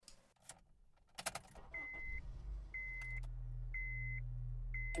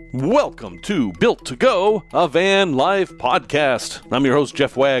Welcome to Built to Go, a van life podcast. I'm your host,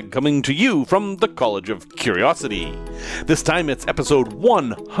 Jeff Wagg, coming to you from the College of Curiosity. This time it's episode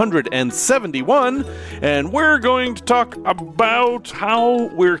 171, and we're going to talk about how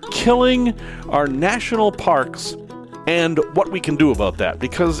we're killing our national parks and what we can do about that,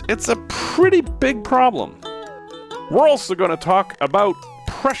 because it's a pretty big problem. We're also going to talk about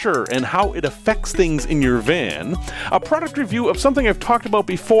pressure and how it affects things in your van, a product review of something I've talked about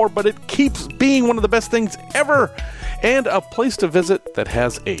before, but it keeps being one of the best things ever, and a place to visit that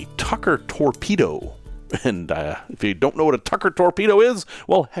has a Tucker torpedo. And if you don't know what a Tucker torpedo is,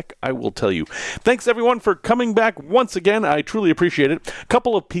 well, heck, I will tell you. Thanks, everyone, for coming back once again. I truly appreciate it. A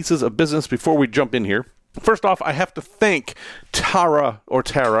couple of pieces of business before we jump in here. First off, I have to thank Tara,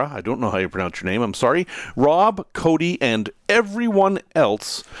 I don't know how you pronounce your name, I'm sorry, Rob, Cody, and everyone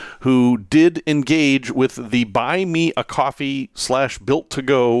else who did engage with the Buy Me a Coffee / Built to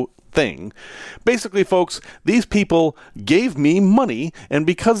Go thing. Basically, folks, these people gave me money, and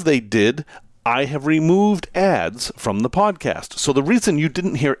because they did, I have removed ads from the podcast. So the reason you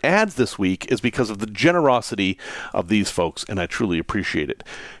didn't hear ads this week is because of the generosity of these folks, and I truly appreciate it.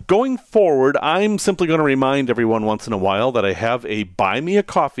 Going forward, I'm simply going to remind everyone once in a while that I have a Buy Me a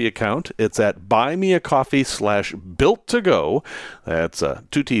Coffee account. It's at buymeacoffee / Built to Go. That's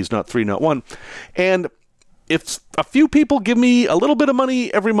 2 T's, not 3, not 1. And if a few people give me a little bit of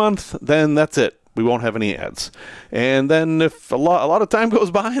money every month, then that's it. We won't have any ads. And then if a lot of time goes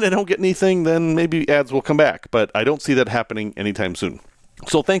by and I don't get anything, then maybe ads will come back. But I don't see that happening anytime soon.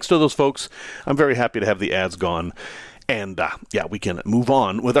 So thanks to those folks. I'm very happy to have the ads gone. And we can move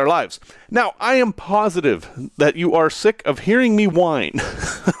on with our lives. Now, I am positive that you are sick of hearing me whine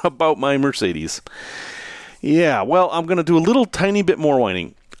about my Mercedes. Yeah, well, I'm going to do a little tiny bit more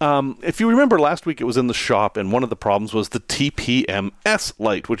whining. If you remember last week, it was in the shop, and one of the problems was the TPMS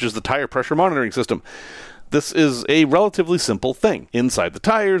light, which is the tire pressure monitoring system. This is a relatively simple thing. Inside the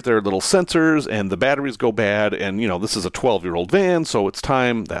tires, there are little sensors, and the batteries go bad, and, this is a 12-year-old van, so it's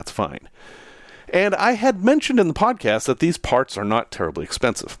time, that's fine. And I had mentioned in the podcast that these parts are not terribly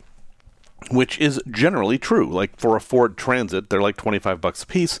expensive, which is generally true. Like for a Ford Transit, they're like $25 a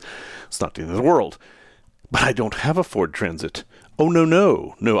piece. It's not the end of the world. But I don't have a Ford Transit. Oh,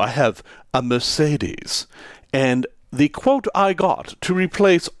 no, I have a Mercedes. And the quote I got to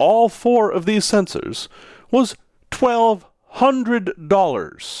replace all 4 of these sensors was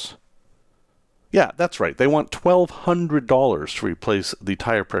 $1,200. Yeah, that's right. They want $1,200 to replace the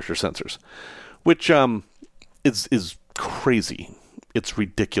tire pressure sensors, which is crazy. It's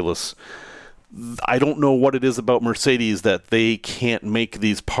ridiculous. I don't know what it is about Mercedes that they can't make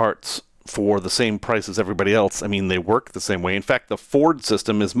these parts for the same price as everybody else. I mean, they work the same way. In fact, the Ford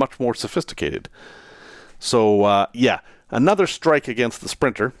system is much more sophisticated. So, another strike against the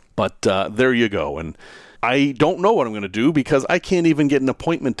Sprinter, but there you go. And I don't know what I'm going to do because I can't even get an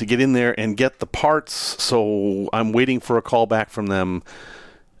appointment to get in there and get the parts, so I'm waiting for a call back from them.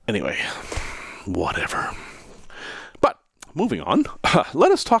 Anyway, whatever. Moving on,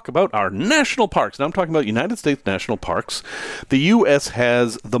 let us talk about our national parks. Now I'm talking about United States national parks. The U.S.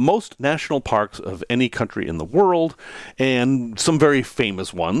 has the most national parks of any country in the world, and some very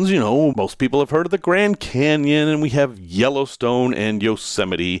famous ones. Most people have heard of the Grand Canyon, and we have Yellowstone and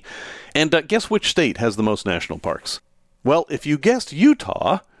Yosemite. And guess which state has the most national parks? Well, if you guessed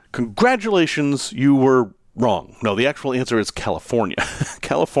Utah, congratulations, you were wrong. No, the actual answer is California.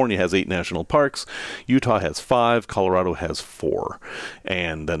 California has 8 national parks. Utah has 5. Colorado has 4.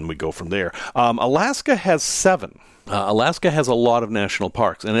 And then we go from there. Alaska has 7. Alaska has a lot of national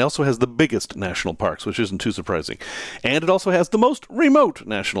parks, and it also has the biggest national parks, which isn't too surprising. And it also has the most remote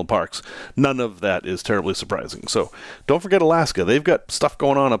national parks. None of that is terribly surprising. So don't forget Alaska. They've got stuff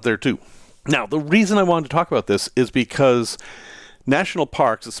going on up there, too. Now, the reason I wanted to talk about this is because national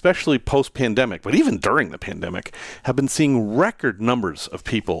parks, especially post-pandemic, but even during the pandemic, have been seeing record numbers of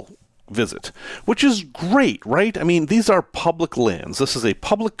people visit, which is great, right? I mean, these are public lands. This is a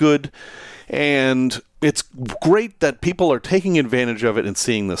public good, and it's great that people are taking advantage of it and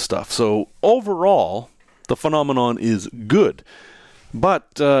seeing this stuff. So overall, the phenomenon is good, but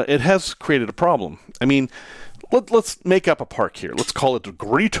it has created a problem. I mean, let's make up a park here. Let's call it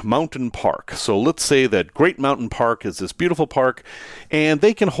Great Mountain Park. So let's say that Great Mountain Park is this beautiful park, and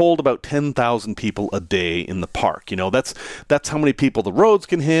they can hold about 10,000 people a day in the park. That's how many people the roads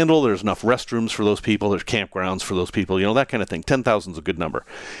can handle. There's enough restrooms for those people. There's campgrounds for those people. That kind of thing. 10,000 is a good number.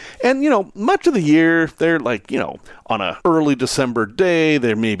 And, much of the year, they're like, on a early December day,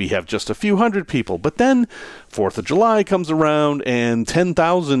 they maybe have just a few hundred people. But then 4th of July comes around, and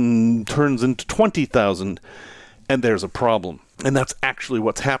 10,000 turns into 20,000. And there's a problem. And that's actually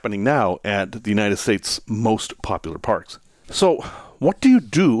what's happening now at the United States' most popular parks. So, what do you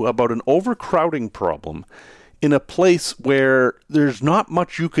do about an overcrowding problem in a place where there's not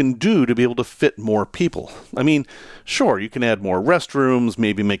much you can do to be able to fit more people? I mean, sure, you can add more restrooms,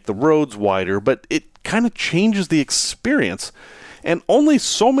 maybe make the roads wider, but it kind of changes the experience. And only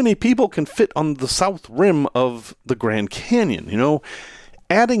so many people can fit on the south rim of the Grand Canyon, you know?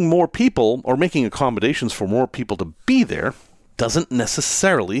 Adding more people or making accommodations for more people to be there doesn't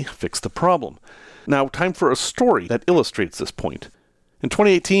necessarily fix the problem. Now, time for a story that illustrates this point. In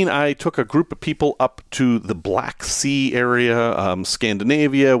 2018, I took a group of people up to the Black Sea area,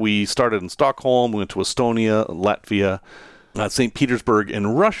 Scandinavia. We started in Stockholm, we went to Estonia, Latvia, St. Petersburg,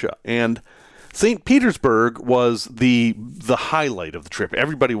 and Russia. And St. Petersburg was the highlight of the trip.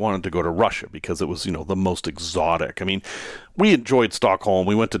 Everybody wanted to go to Russia because it was, you know, the most exotic. I mean, we enjoyed Stockholm.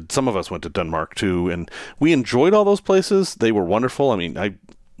 Some of us went to Denmark too, and we enjoyed all those places. They were wonderful. I mean, I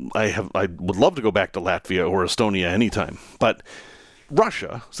would love to go back to Latvia or Estonia anytime. But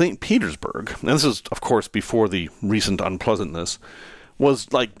Russia, St. Petersburg, and this is, of course, before the recent unpleasantness,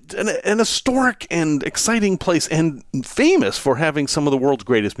 was like an historic and exciting place and famous for having some of the world's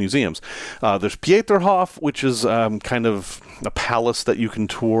greatest museums. There's Peterhof, which is kind of a palace that you can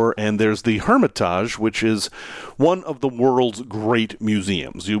tour, and there's the Hermitage, which is one of the world's great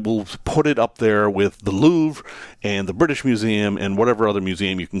museums. You will put it up there with the Louvre and the British Museum and whatever other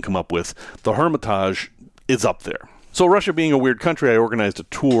museum you can come up with. The Hermitage is up there. So Russia being a weird country, I organized a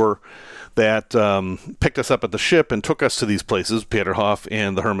tour that picked us up at the ship and took us to these places, Peterhof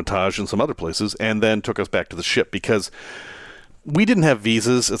and the Hermitage and some other places, and then took us back to the ship because we didn't have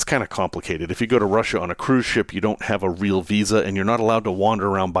visas. It's kind of complicated. If you go to Russia on a cruise ship, you don't have a real visa, and you're not allowed to wander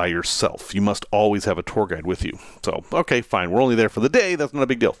around by yourself. You must always have a tour guide with you. So, okay, fine. We're only there for the day. That's not a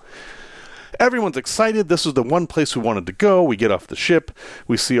big deal. Everyone's excited. This is the one place we wanted to go. We get off the ship.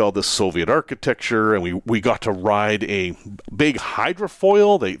 We see all this Soviet architecture, and we got to ride a big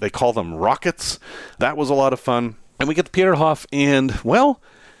hydrofoil. They call them rockets. That was a lot of fun. And we get to Peterhof, and, well,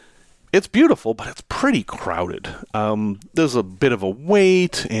 it's beautiful, but it's pretty crowded. There's a bit of a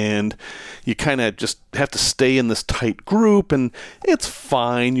wait, and you kind of just have to stay in this tight group, and it's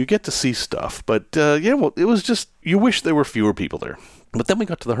fine. You get to see stuff. But, it was just, you wish there were fewer people there. But then we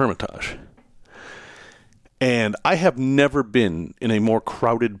got to the Hermitage. And I have never been in a more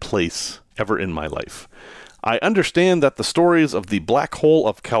crowded place ever in my life. I understand that the stories of the Black Hole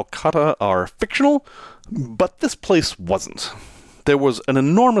of Calcutta are fictional, but this place wasn't. There was an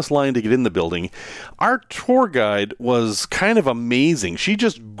enormous line to get in the building. Our tour guide was kind of amazing. She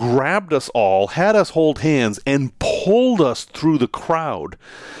just grabbed us all, had us hold hands, and pulled us through the crowd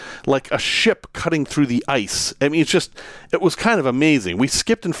like a ship cutting through the ice. I mean, it was kind of amazing. We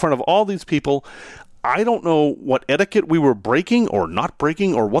skipped in front of all these people. I don't know what etiquette we were breaking or not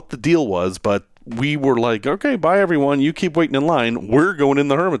breaking or what the deal was, but we were like, okay, bye everyone, you keep waiting in line, we're going in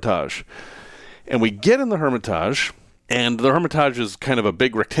the Hermitage. And we get in the Hermitage, and the Hermitage is kind of a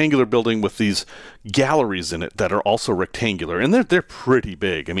big rectangular building with these galleries in it that are also rectangular, and they're pretty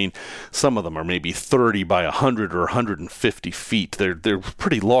big. I mean, some of them are maybe 30 by 100 or 150 feet. They're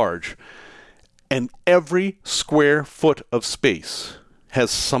pretty large. And every square foot of space has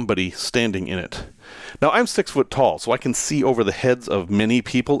somebody standing in it. Now, I'm 6 foot tall, so I can see over the heads of many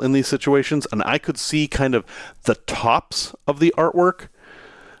people in these situations, and I could see kind of the tops of the artwork,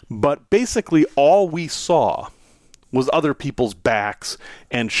 but basically all we saw was other people's backs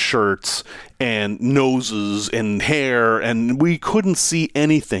and shirts and noses and hair, and we couldn't see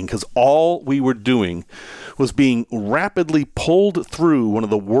anything because all we were doing was being rapidly pulled through one of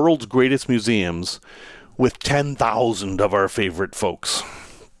the world's greatest museums with 10,000 of our favorite folks.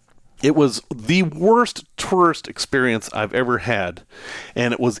 It was the worst tourist experience I've ever had,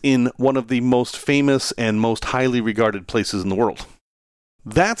 and it was in one of the most famous and most highly regarded places in the world.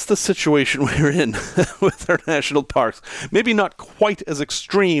 That's the situation we're in with our national parks. Maybe not quite as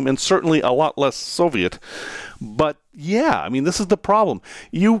extreme and certainly a lot less Soviet, but yeah, I mean, this is the problem.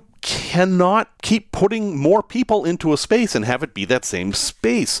 You cannot keep putting more people into a space and have it be that same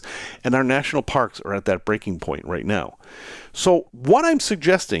space. And our national parks are at that breaking point right now. So what I'm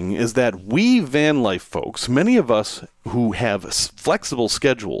suggesting is that we van life folks, many of us who have flexible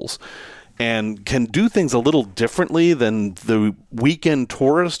schedules and can do things a little differently than the weekend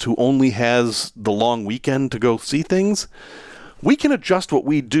tourist who only has the long weekend to go see things, we can adjust what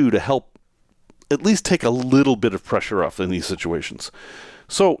we do to help at least take a little bit of pressure off in these situations.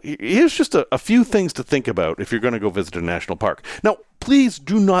 So here's just a few things to think about if you're going to go visit a national park. Now, please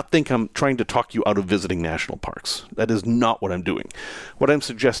do not think I'm trying to talk you out of visiting national parks. That is not what I'm doing. What I'm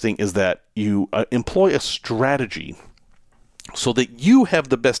suggesting is that you employ a strategy so that you have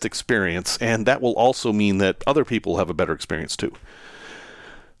the best experience, and that will also mean that other people have a better experience too.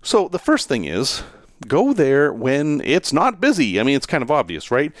 So the first thing is, go there when it's not busy. I mean, it's kind of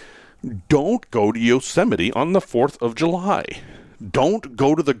obvious, right? Don't go to Yosemite on the 4th of July. Don't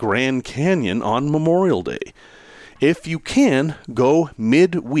go to the Grand Canyon on Memorial Day. If you can, go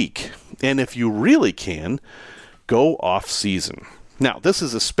midweek. And if you really can, go off-season. Now, this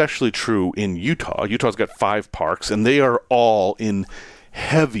is especially true in Utah. Utah's got 5 parks, and they are all in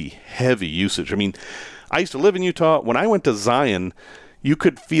heavy, heavy usage. I mean, I used to live in Utah. When I went to Zion, you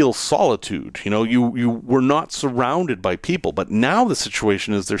could feel solitude. You know, you were not surrounded by people. But now the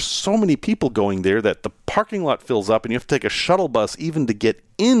situation is there's so many people going there that the parking lot fills up, and you have to take a shuttle bus even to get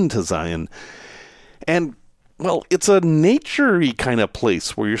into Zion. And well, it's a nature-y kind of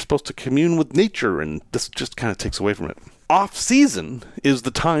place where you're supposed to commune with nature, and this just kind of takes away from it. Off-season is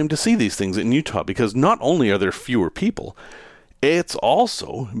the time to see these things in Utah, because not only are there fewer people, it's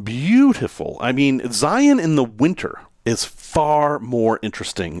also beautiful. I mean, Zion in the winter is far more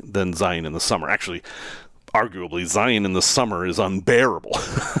interesting than Zion in the summer. Actually, arguably, Zion in the summer is unbearable.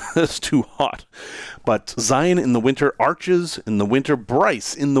 It's too hot. But Zion in the winter, Arches in the winter,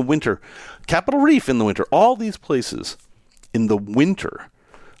 Bryce in the winter, Capitol Reef in the winter, all these places in the winter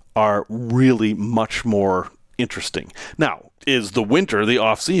are really much more interesting. Now, is the winter the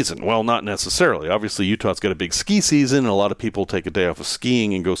off-season? Well, not necessarily. Obviously, Utah's got a big ski season, and a lot of people take a day off of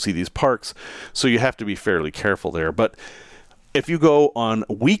skiing and go see these parks, so you have to be fairly careful there. But if you go on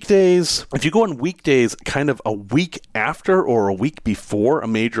weekdays, kind of a week after or a week before a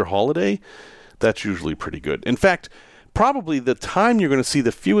major holiday, that's usually pretty good. In fact, probably the time you're going to see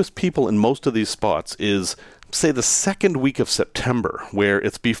the fewest people in most of these spots is, say, the second week of September, where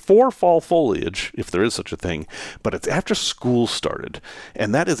it's before fall foliage, if there is such a thing, but it's after school started.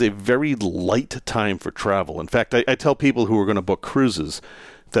 And that is a very light time for travel. In fact, I tell people who are going to book cruises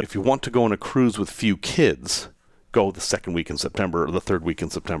that if you want to go on a cruise with few kids, go the second week in September or the third week in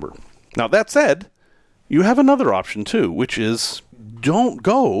September. Now, that said, you have another option too, which is don't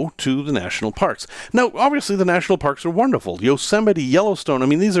go to the national parks. Now, obviously, the national parks are wonderful. Yosemite, Yellowstone, I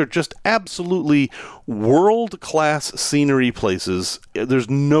mean, these are just absolutely world-class scenery places. There's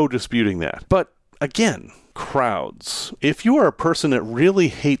no disputing that. But again, crowds. If you are a person that really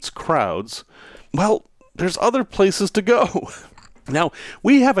hates crowds, well, there's other places to go. Now,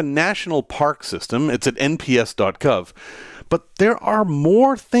 we have a national park system. It's at nps.gov. But there are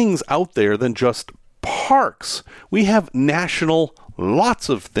more things out there than just parks. We have national lots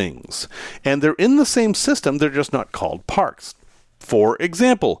of things. And they're in the same system. They're just not called parks. For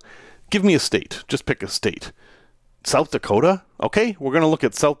example, give me a state. Just pick a state. South Dakota? Okay, we're going to look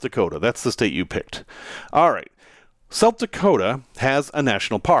at South Dakota. That's the state you picked. All right. South Dakota has a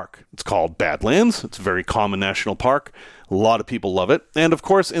national park. It's called Badlands. It's a very common national park. A lot of people love it. And of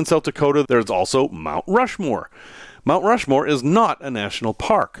course, in South Dakota, there's also Mount Rushmore. Mount Rushmore is not a national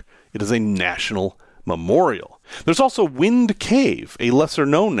park. It is a national memorial. There's also Wind Cave, a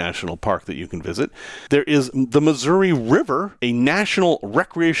lesser-known national park that you can visit. There is the Missouri River, a national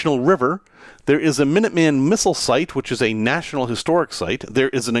recreational river. There is a Minuteman Missile Site, which is a national historic site. There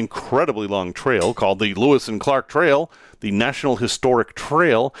is an incredibly long trail called the Lewis and Clark Trail, the National Historic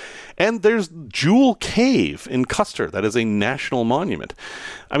Trail. And there's Jewel Cave in Custer. That is a national monument.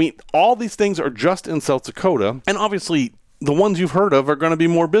 I mean, all these things are just in South Dakota. And obviously, the ones you've heard of are going to be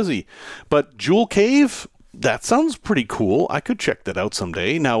more busy. But Jewel Cave, that sounds pretty cool. I could check that out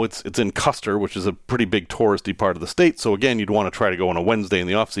someday. Now, it's in Custer, which is a pretty big touristy part of the state. So again, you'd want to try to go on a Wednesday in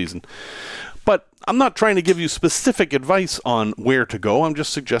the off-season. But I'm not trying to give you specific advice on where to go. I'm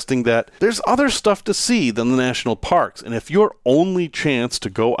just suggesting that there's other stuff to see than the national parks. And if your only chance to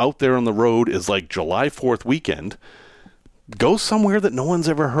go out there on the road is like July 4th weekend, go somewhere that no one's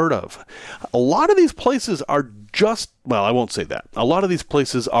ever heard of. A lot of these places are well, I won't say that. A lot of these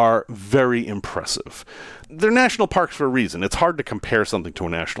places are very impressive. They're national parks for a reason. It's hard to compare something to a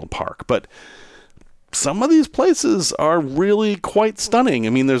national park, but some of these places are really quite stunning. I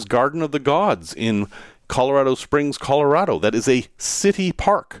mean, there's Garden of the Gods in Colorado Springs, Colorado. That is a city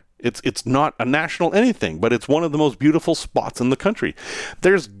park. It's not a national anything, but it's one of the most beautiful spots in the country.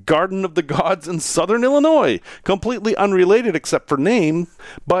 There's Garden of the Gods in Southern Illinois, completely unrelated except for name,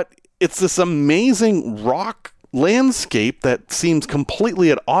 but it's this amazing rock landscape that seems completely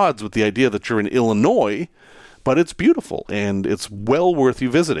at odds with the idea that you're in Illinois, but it's beautiful, and it's well worth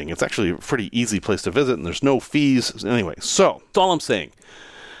you visiting. It's actually a pretty easy place to visit, and there's no fees. Anyway, so that's all I'm saying.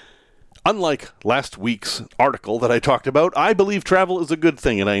 Unlike last week's article that I talked about, I believe travel is a good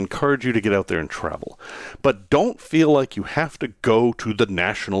thing, and I encourage you to get out there and travel. But don't feel like you have to go to the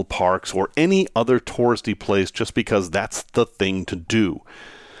national parks or any other touristy place just because that's the thing to do.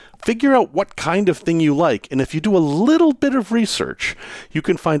 Figure out what kind of thing you like, and if you do a little bit of research, you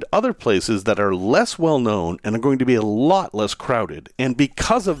can find other places that are less well known and are going to be a lot less crowded, and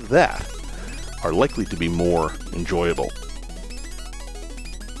because of that, are likely to be more enjoyable.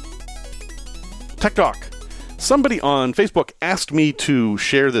 Tech Talk. Somebody on Facebook asked me to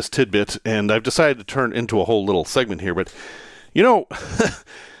share this tidbit, and I've decided to turn it into a whole little segment here. But,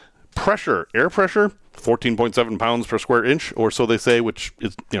 pressure, air pressure, 14.7 pounds per square inch, or so they say, which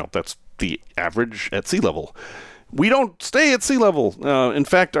is, that's the average at sea level. We don't stay at sea level. In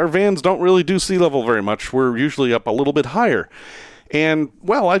fact, our vans don't really do sea level very much. We're usually up a little bit higher. And,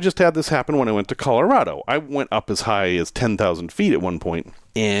 well, I just had this happen when I went to Colorado. I went up as high as 10,000 feet at one point,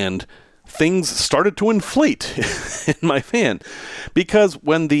 and things started to inflate in my van, because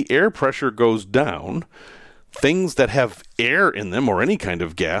when the air pressure goes down, things that have air in them or any kind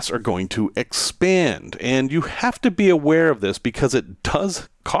of gas are going to expand. And you have to be aware of this because it does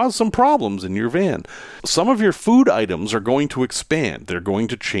cause some problems in your van. Some of your food items are going to expand. They're going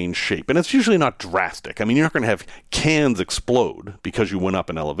to change shape. And it's usually not drastic. I mean, you're not going to have cans explode because you went up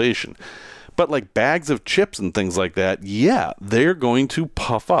in elevation. But like bags of chips and things like that, yeah, they're going to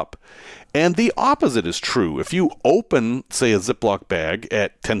puff up. And the opposite is true. If you open, say, a Ziploc bag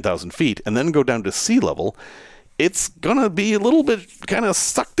at 10,000 feet and then go down to sea level, it's going to be a little bit kind of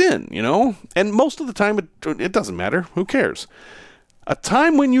sucked in, And most of the time, it doesn't matter. Who cares? A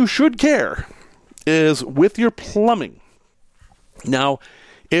time when you should care is with your plumbing. Now,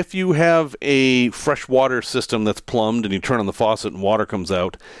 if you have a freshwater system that's plumbed and you turn on the faucet and water comes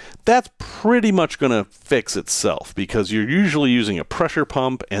out, that's pretty much going to fix itself because you're usually using a pressure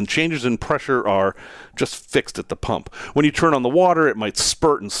pump, and changes in pressure are just fixed at the pump. When you turn on the water, it might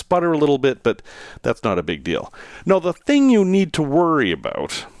spurt and sputter a little bit, but that's not a big deal. No, the thing you need to worry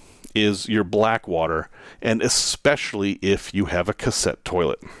about is your black water, and especially if you have a cassette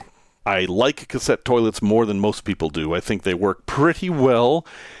toilet. I like cassette toilets more than most people do. I think they work pretty well.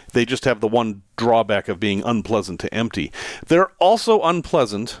 They just have the one drawback of being unpleasant to empty. They're also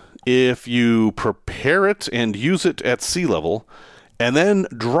unpleasant if you prepare it and use it at sea level, and then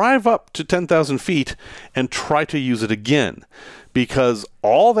drive up to 10,000 feet and try to use it again, because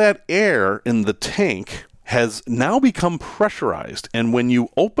all that air in the tank has now become pressurized, and when you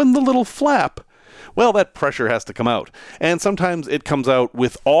open the little flap, well, that pressure has to come out. And sometimes it comes out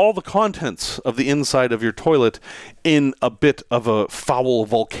with all the contents of the inside of your toilet in a bit of a foul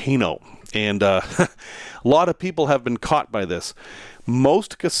volcano. And a lot of people have been caught by this.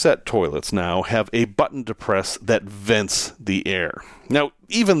 Most cassette toilets now have a button to press that vents the air. Now,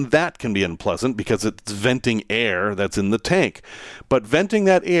 even that can be unpleasant because it's venting air that's in the tank. But venting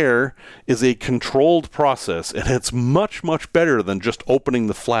that air is a controlled process, and it's much, much better than just opening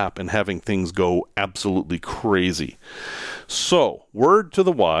the flap and having things go absolutely crazy. So, word to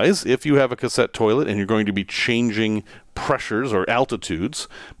the wise, if you have a cassette toilet and you're going to be changing pressures or altitudes,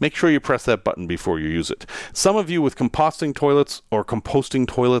 make sure you press that button before you use it. Some of you with composting toilets or composting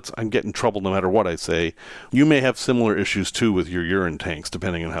toilets, I'm getting in trouble no matter what I say. You may have similar issues too with your urine tanks,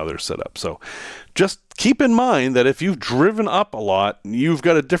 depending on how they're set up. So just keep in mind that if you've driven up a lot, you've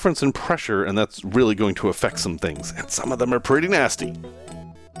got a difference in pressure, and that's really going to affect some things. And some of them are pretty nasty.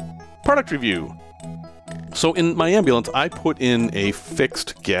 Product review. So in my ambulance, I put in a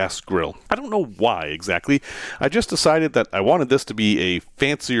fixed gas grill. I don't know why exactly. I just decided that I wanted this to be a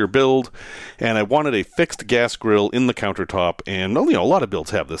fancier build, and I wanted a fixed gas grill in the countertop. And a lot of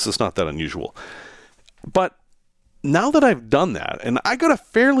builds have this. It's not that unusual. But now that I've done that, and I got a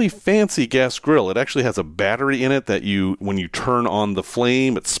fairly fancy gas grill. It actually has a battery in it that when you turn on the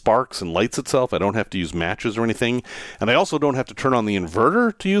flame, it sparks and lights itself. I don't have to use matches or anything. And I also don't have to turn on the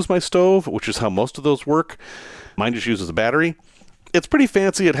inverter to use my stove, which is how most of those work. Mine just uses a battery. It's pretty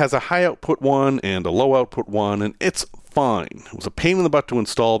fancy. It has a high output one and a low output one, and it's fine. It was a pain in the butt to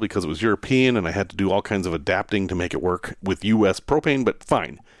install because it was European, and I had to do all kinds of adapting to make it work with US propane, but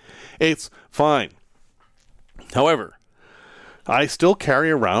fine. It's fine. However, I still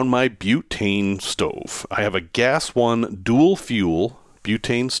carry around my butane stove. I have a Gas One dual fuel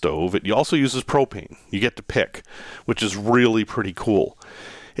butane stove. It also uses propane. You get to pick, which is really pretty cool.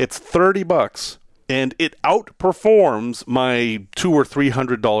 It's $30, and it outperforms my $200 or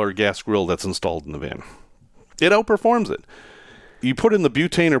 $300 gas grill that's installed in the van. It outperforms it. You put in the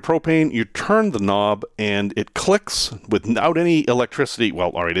butane or propane, you turn the knob, and it clicks without any electricity. Well,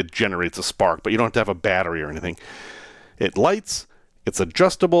 all right, it generates a spark, but you don't have to have a battery or anything. It lights, It's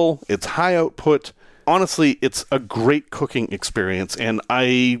adjustable. It's high output. Honestly, it's a great cooking experience, and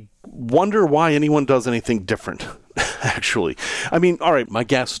I wonder why anyone does anything different, actually. I mean, all right, my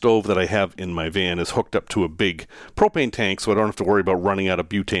gas stove that I have in my van is hooked up to a big propane tank, so I don't have to worry about running out of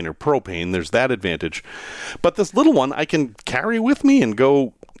butane or propane. There's that advantage. But this little one I can carry with me and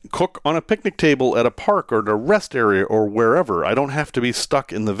go cook on a picnic table at a park or at a rest area or wherever. I don't have to be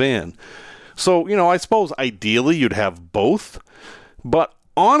stuck in the van. So, I suppose ideally you'd have both, but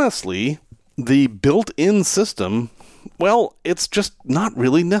honestly, the built-in system, well, it's just not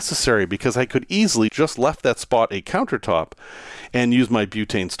really necessary because I could easily just left that spot a countertop and use my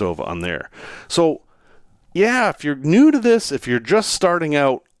butane stove on there. So, yeah, if you're new to this, if you're just starting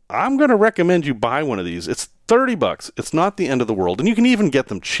out, I'm going to recommend you buy one of these. It's $30. It's not the end of the world. And you can even get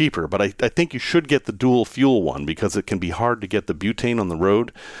them cheaper, but I think you should get the dual fuel one because it can be hard to get the butane on the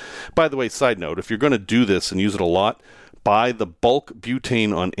road. By the way, side note, if you're going to do this and use it a lot, buy the bulk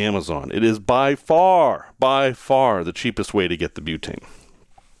butane on Amazon. It is by far the cheapest way to get the butane.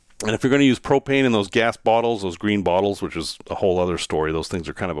 And if you're going to use propane in those gas bottles, those green bottles, which is a whole other story, those things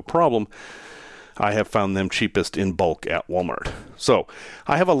are kind of a problem, I have found them cheapest in bulk at Walmart. So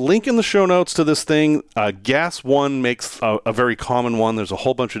I have a link in the show notes to this thing. Gas One makes a very common one. There's a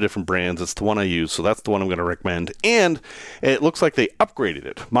whole bunch of different brands. It's the one I use, so that's the one I'm going to recommend. And it looks like they upgraded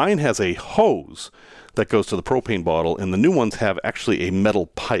it. Mine has a hose that goes to the propane bottle, and the new ones have actually a metal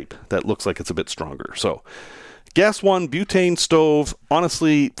pipe that looks like it's a bit stronger. So Gas One butane stove,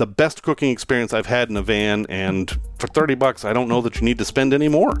 honestly, the best cooking experience I've had in a van, and for $30, I don't know that you need to spend any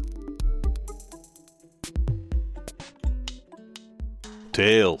more.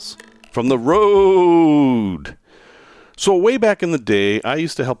 Tales from the road. So way back in the day, I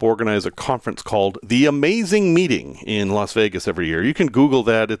used to help organize a conference called The Amazing Meeting in Las Vegas every year. You can Google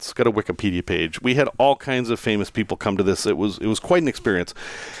that. It's got a Wikipedia page. We had all kinds of famous people come to this. It was quite an experience.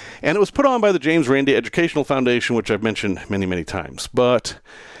 And it was put on by the James Randi Educational Foundation, which I've mentioned many, many times. But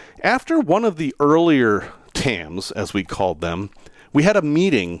after one of the earlier TAMs, as we called them, we had a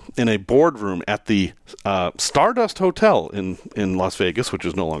meeting in a boardroom at the Stardust Hotel in Las Vegas, which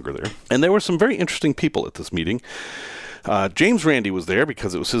is no longer there. And there were some very interesting people at this meeting. James Randi was there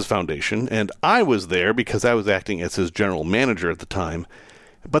because it was his foundation, and I was there because I was acting as his general manager at the time.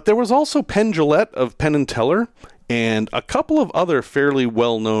 But there was also Penn Jillette of Penn & Teller, and a couple of other fairly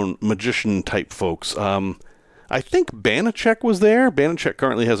well-known magician-type folks. I think Banachek was there. Banachek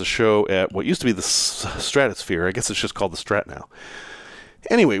currently has a show at what used to be the Stratosphere. I guess it's just called the Strat now.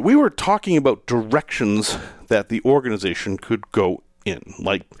 Anyway, we were talking about directions that the organization could go in.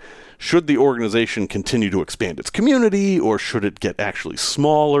 Like, should the organization continue to expand its community, or should it get actually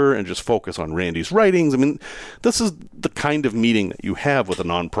smaller and just focus on Randy's writings? I mean, this is the kind of meeting that you have with a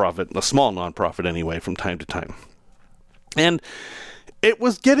nonprofit, a small nonprofit anyway, from time to time. And it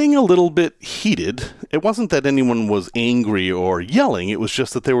was getting a little bit heated. It wasn't that anyone was angry or yelling. It was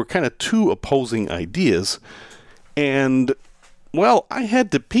just that there were kind of two opposing ideas. And, well, I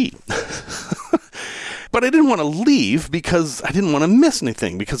had to pee. But I didn't want to leave because I didn't want to miss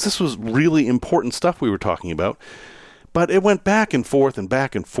anything, because this was really important stuff we were talking about. But it went back and forth and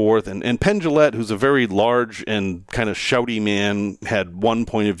back and forth. And Penn Jillette, who's a very large and kind of shouty man, had one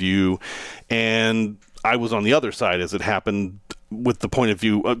point of view. And I was on the other side, as it happened, with the point of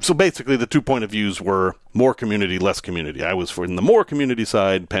view. So basically, the 2 point of views were more community, less community. I was in the more community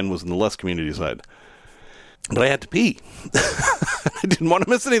side. Penn was in the less community side. But I had to pee. I didn't want to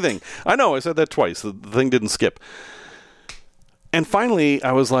miss anything. I know, I said that twice. The thing didn't skip. And finally,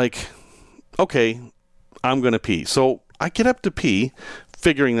 I was like, okay, I'm going to pee. So I get up to pee,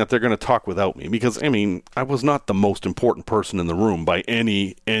 figuring that they're going to talk without me. Because, I mean, I was not the most important person in the room by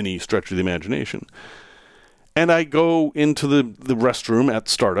any stretch of the imagination. And I go into the restroom at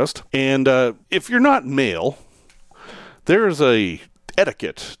Stardust. And if you're not male, there's a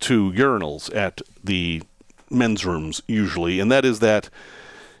etiquette to urinals at the men's rooms usually, and that is that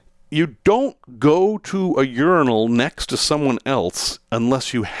you don't go to a urinal next to someone else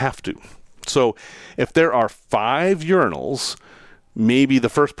unless you have to. So if there are 5 urinals, maybe the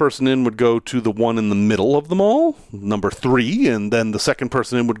first person in would go to the one in the middle of them all, number 3, and then the second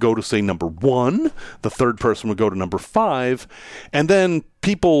person in would go to, say, number 1, the third person would go to number 5, and then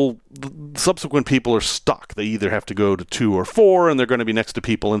subsequent people are stuck. They either have to go to 2 or 4, and they're going to be next to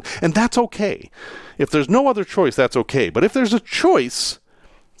people, and that's okay. If there's no other choice, that's okay. But if there's a choice,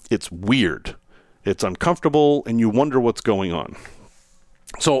 it's weird. It's uncomfortable, and you wonder what's going on.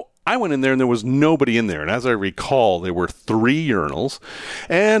 So I went in there, and there was nobody in there. And as I recall, there were 3 urinals,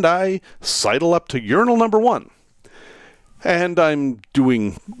 and I sidle up to urinal number 1. And I'm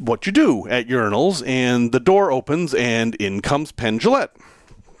doing what you do at urinals, and the door opens, and in comes Penn Jillette.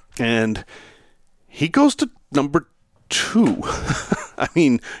 And he goes to number 2. I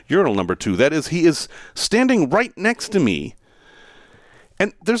mean, urinal number 2. That is, he is standing right next to me.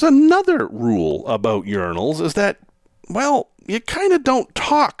 And there's another rule about urinals, is that, well, you kind of don't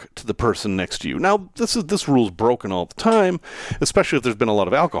talk to the person next to you. Now, this rule's broken all the time, especially if there's been a lot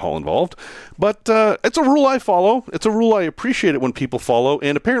of alcohol involved. But it's a rule I follow. It's a rule I appreciate it when people follow.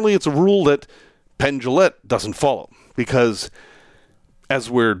 And apparently it's a rule that Penn Jillette doesn't follow. Because as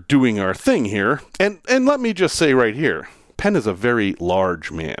we're doing our thing here, and let me just say right here, Penn is a very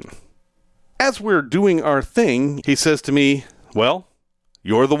large man. As we're doing our thing, he says to me, well,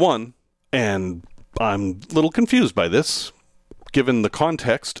 you're the one. And I'm a little confused by this. Given the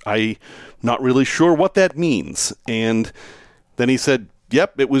context, I'm not really sure what that means. And then he said,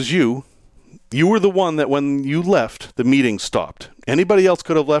 yep, it was you. You were the one that when you left, the meeting stopped. Anybody else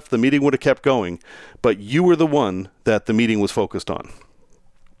could have left, the meeting would have kept going. But you were the one that the meeting was focused on.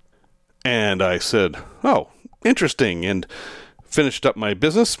 And I said, oh, interesting. And finished up my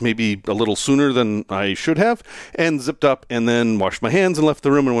business, maybe a little sooner than I should have, and zipped up and then washed my hands and left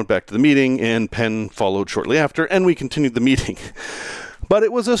the room and went back to the meeting, and Penn followed shortly after, and we continued the meeting. But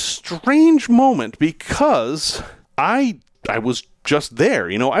it was a strange moment because I was just there.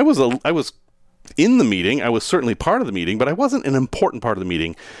 You know, I was in the meeting. I was certainly part of the meeting, but I wasn't an important part of the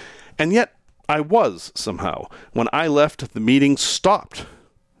meeting. And yet I was somehow. When I left, the meeting stopped.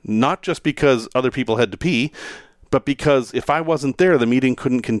 Not just because other people had to pee, but because if I wasn't there, the meeting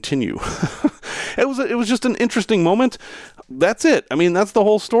couldn't continue. It was just an interesting moment. That's it. I mean, that's the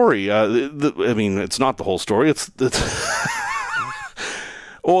whole story. I mean, it's not the whole story. It's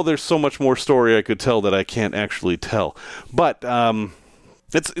oh, there's so much more story I could tell that I can't actually tell. But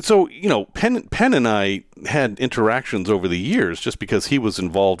it's so, you know, Penn and I had interactions over the years just because he was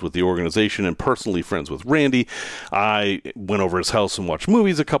involved with the organization and personally friends with Randy. I went over his house and watched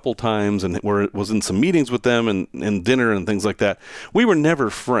movies a couple times and was in some meetings with them and dinner and things like that. We were never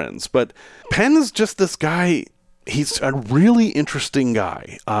friends, but Penn is just this guy. He's a really interesting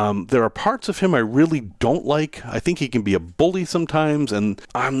guy. There are parts of him I really don't like. I think he can be a bully sometimes, and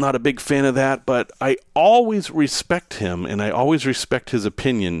I'm not a big fan of that, but I always respect him, and I always respect his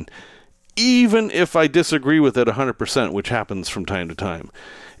opinion, even if I disagree with it 100%, which happens from time to time.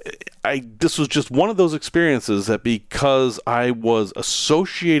 This was just one of those experiences that because I was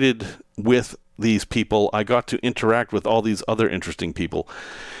associated with these people, I got to interact with all these other interesting people.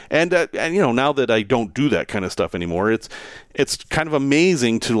 And you know, now that I don't do that kind of stuff anymore, it's kind of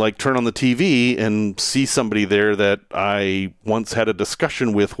amazing to like turn on the TV and see somebody there that I once had a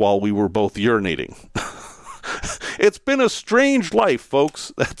discussion with while we were both urinating. It's been a strange life,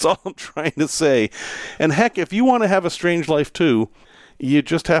 folks. That's all I'm trying to say. And heck, if you want to have a strange life too, you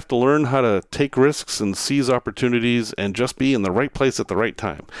just have to learn how to take risks and seize opportunities and just be in the right place at the right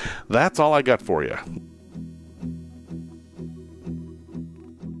time. That's all I got for you.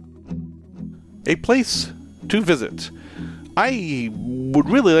 A place to visit. I would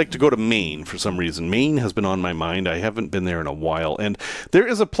really like to go to Maine for some reason. Maine has been on my mind. I haven't been there in a while. And there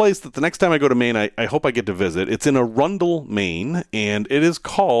is a place that the next time I go to Maine, I hope I get to visit. It's in Arundel, Maine, and it is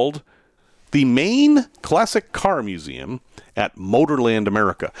called the Maine Classic Car Museum at Motorland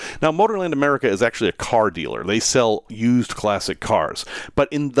America. Now, Motorland America is actually a car dealer. They sell used classic cars.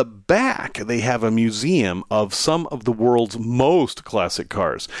 But in the back, they have a museum of some of the world's most classic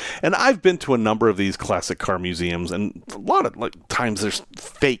cars. And I've been to a number of these classic car museums, and a lot of times there's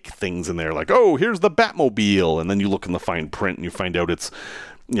fake things in there, like, oh, here's the Batmobile, and then you look in the fine print and you find out it's,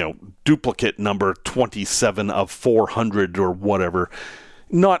 you know, duplicate number 27 of 400 or whatever.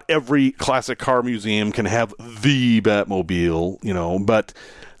 Not every classic car museum can have the Batmobile, you know, but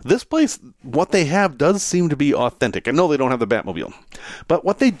this place, what they have does seem to be authentic. I know they don't have the Batmobile, but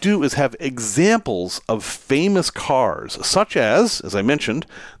what they do is have examples of famous cars, such as I mentioned,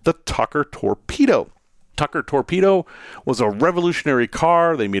 the Tucker Torpedo. Tucker Torpedo was a revolutionary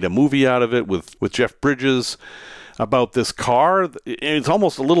car. They made a movie out of it with Jeff Bridges about this car. It's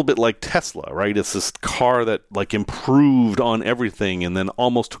almost a little bit like Tesla, right? It's this car that like improved on everything and then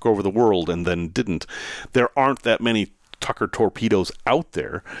almost took over the world and then didn't. There aren't that many Tucker Torpedoes out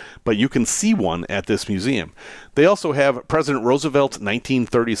there, but you can see one at this museum. They also have President Roosevelt's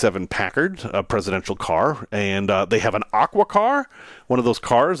 1937 Packard, a presidential car, and they have an aqua car, one of those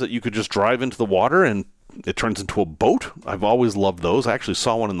cars that you could just drive into the water and it turns into a boat. I've always loved those. I actually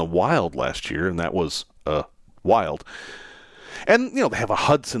saw one in the wild last year, and that was wild. And, you know, they have a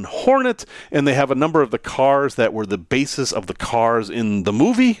Hudson Hornet, and they have a number of the cars that were the basis of the cars in the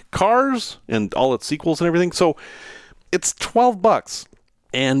movie Cars and all its sequels and everything. So it's $12.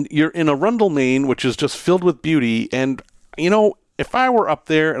 And you're in Arundel, Maine, which is just filled with beauty. And, if I were up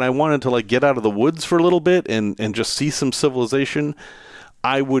there and I wanted to get out of the woods for a little bit and just see some civilization,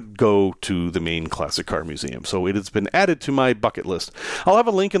 I would go to the Maine Classic Car Museum. So it has been added to my bucket list. I'll have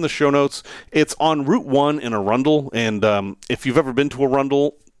a link in the show notes. It's on Route 1 in Arundel. And if you've ever been to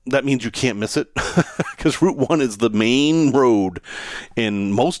Arundel, that means you can't miss it, because Route 1 is the main road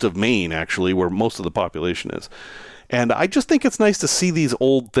in most of Maine, actually, where most of the population is. And I just think it's nice to see these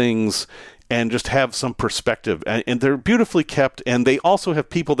old things and just have some perspective. And they're beautifully kept, and they also have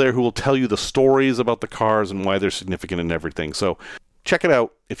people there who will tell you the stories about the cars and why they're significant and everything. So check it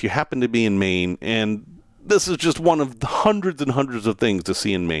out if you happen to be in Maine. And this is just one of the hundreds and hundreds of things to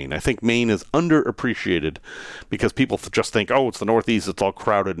see in Maine. I think Maine is underappreciated because people just think, oh, it's the Northeast, it's all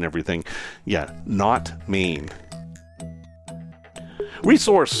crowded and everything. Yeah, not Maine.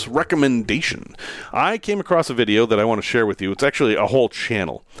 Resource recommendation. I came across a video that I want to share with you. It's actually a whole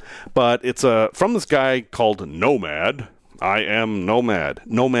channel, but it's from this guy called Nomad. I am Nomad.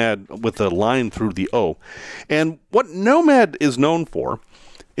 Nomad with a line through the O. And what Nomad is known for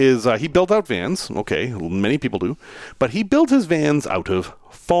is he built out vans. Okay, many people do. But he built his vans out of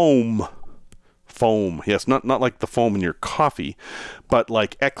foam. Foam. Yes, not like the foam in your coffee, but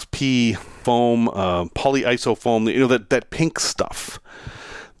like XP foam, polyiso foam, that pink stuff.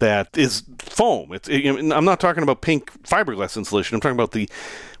 That is foam. I'm not talking about pink fiberglass insulation. I'm talking about the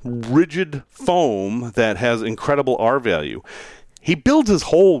rigid foam that has incredible R value. He builds his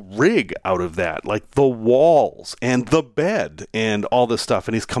whole rig out of that, like the walls and the bed and all this stuff.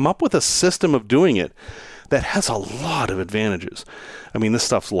 And he's come up with a system of doing it that has a lot of advantages. I mean, this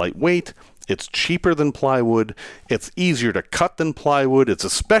stuff's lightweight. It's cheaper than plywood. It's easier to cut than plywood. It's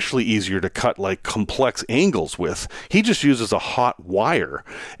especially easier to cut complex angles with. He just uses a hot wire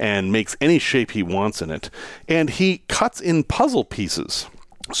and makes any shape he wants in it. And he cuts in puzzle pieces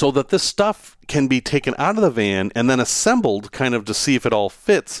so that this stuff can be taken out of the van and then assembled kind of to see if it all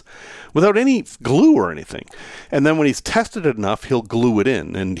fits without any glue or anything. And then when he's tested it enough, he'll glue it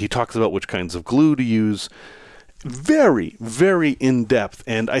in. And he talks about which kinds of glue to use. Very, very in-depth,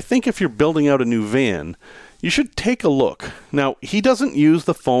 and I think if you're building out a new van, you should take a look. Now, he doesn't use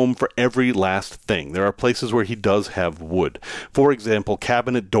the foam for every last thing. There are places where he does have wood. For example,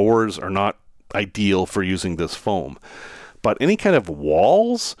 cabinet doors are not ideal for using this foam. But any kind of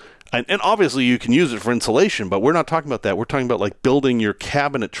walls, and obviously you can use it for insulation, but we're not talking about that. We're talking about building your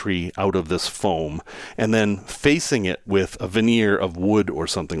cabinetry out of this foam and then facing it with a veneer of wood or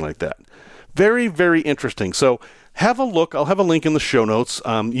something like that. Very, very interesting. So have a look. I'll have a link in the show notes.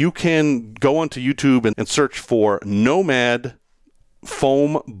 You can go onto YouTube and search for Nomad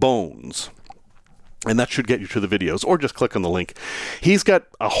Foam Bones. And that should get you to the videos, or just click on the link. He's got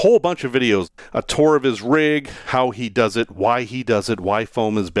a whole bunch of videos, a tour of his rig, how he does it, why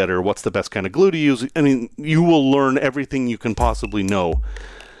foam is better, what's the best kind of glue to use. I mean, you will learn everything you can possibly know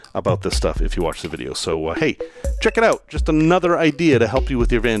about this stuff if you watch the video. So, hey, check it out. Just another idea to help you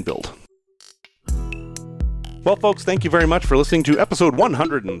with your van build. Well, folks, thank you very much for listening to episode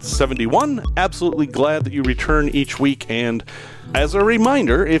 171. Absolutely glad that you return each week. And as a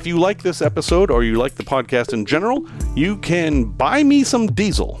reminder, if you like this episode or you like the podcast in general, you can buy me some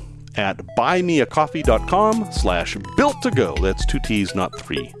diesel at buymeacoffee.com/built-to-go. That's 2 T's, not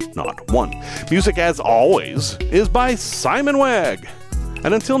 3, not 1. Music, as always, is by Simon Wagg.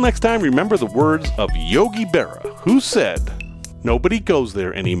 And until next time, remember the words of Yogi Berra, who said, "Nobody goes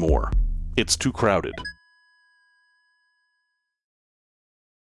there anymore. It's too crowded."